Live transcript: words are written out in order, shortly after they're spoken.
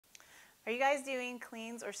Are you guys doing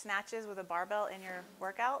cleans or snatches with a barbell in your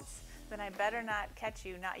workouts? Then I better not catch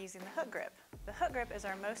you not using the hook grip. The hook grip is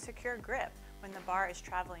our most secure grip when the bar is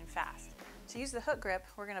traveling fast. To use the hook grip,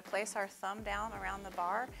 we're going to place our thumb down around the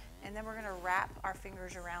bar and then we're going to wrap our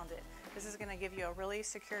fingers around it. This is going to give you a really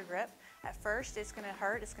secure grip. At first it's going to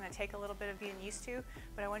hurt, it's going to take a little bit of getting used to,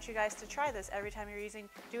 but I want you guys to try this every time you're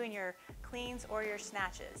doing your cleans or your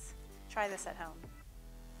snatches. Try this at home.